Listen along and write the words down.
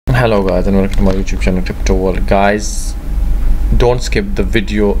Hello guys, and welcome to my YouTube channel Crypto World. Guys, don't skip the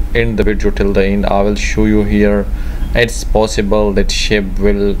video, end the video till the end. I will show you here. It's possible that Shib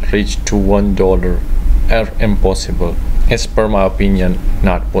will reach to $1 or impossible. As per my opinion,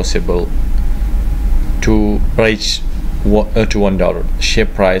 not possible to reach to $1.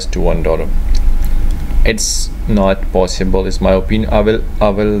 Shib price to $1. It's not possible, is my opinion. I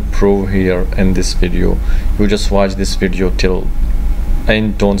will prove here in this video. You just watch this video till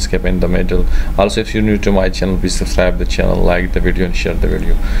and don't skip in the middle. Also, if you're new to my channel, please subscribe the channel, like the video and share the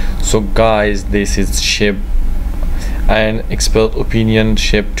video. So guys, this is Shib and expert opinion.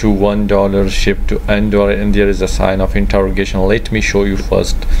 Shib to $1, Shib to $1, and there is a sign of interrogation. Let me show you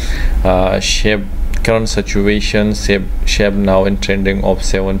first Shib current situation. Shib now in trending of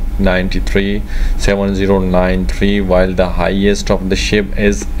 7093, while the highest of the Shib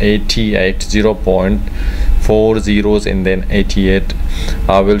is 88, 0.4 zeros and then 88.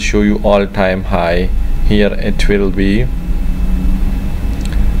 I will show you all-time high. Here it will be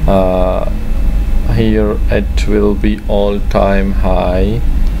all-time high.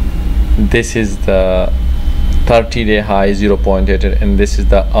 This is the 30-day high, 0.8, and this is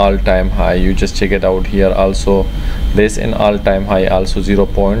the all-time high. You just check it out here. Also this an all-time high, also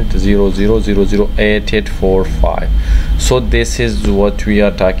 0.00008845. so this is what we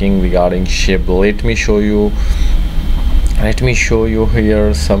are talking regarding Shib. Let me show you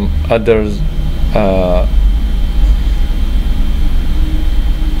here some others.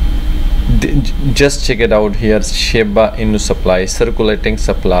 Just check it out here. Shiba Inu supply, circulating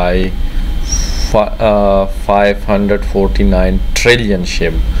supply 549 trillion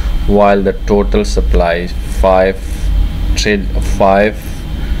Shib, while the total supply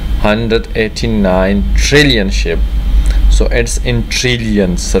 589 trillion Shib. So it's in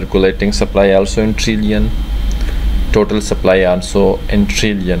trillions. Circulating supply also in trillion, total supply also in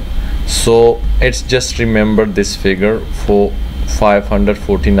trillion. So it's just remember this figure for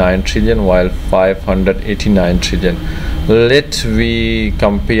 549 trillion while 589 trillion. Let we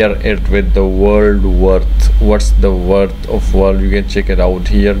compare it with the world worth. What's the worth of world? You can check it out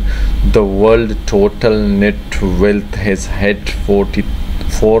here. The world total net wealth has hit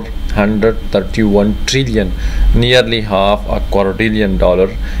 431 trillion, nearly half a quadrillion dollar.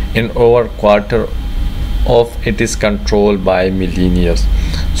 In over quarter of it is controlled by millionaires.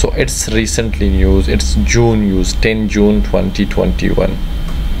 So it's recently news, it's June news, 10 June 2021.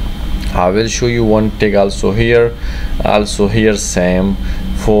 I will show you one tag also here. Same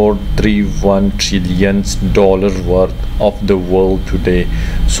 431 trillion dollar worth of the world today.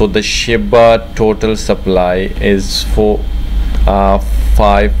 So the Shiba total supply is for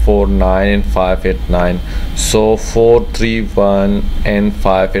 549 and 589. So 431 and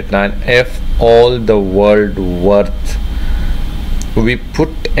 589. If all the world worth we put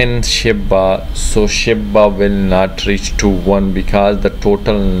in Shiba, so Shiba will not reach to 1 because the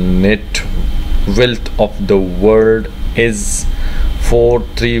total net wealth of the world is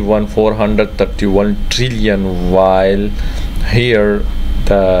 431 trillion, while here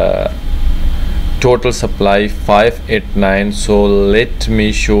the total supply 589. So let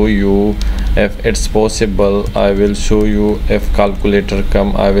me show you if it's possible. I will show you if calculator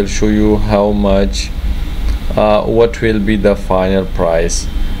come. I will show you how much what will be the final price.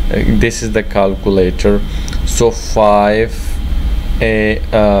 This is the calculator. So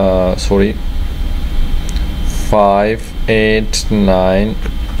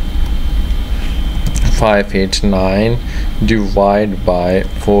divided by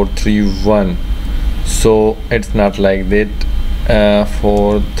 431. So it's not like that.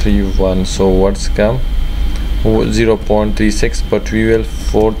 431, so what's come 0.36, but we will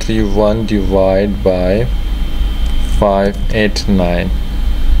 431 divide by 589.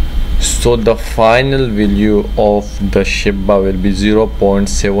 So the final value of the Shiba will be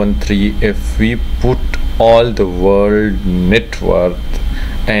 0.73 if we put all the world net worth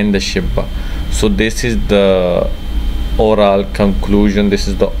and the Shiba. So this is the overall conclusion. This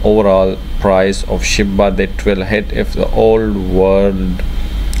is the overall price of Shiba that will hit if the old world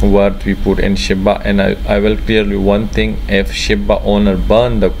worth we put in Shiba. And I will clearly one thing: if Shiba owner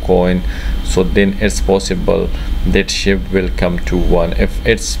burn the coin, so then it's possible that Shib will come to 1. If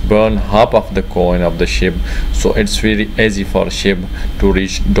it's burn half of the coin of the Shib, so it's very easy for Shib to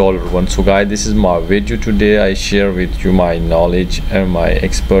reach $1. So guys, this is my video today. I share with you my knowledge and my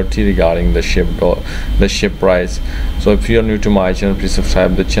expertise regarding the Shib price. So if you are new to my channel, please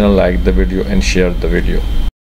subscribe the channel, like the video and share the video.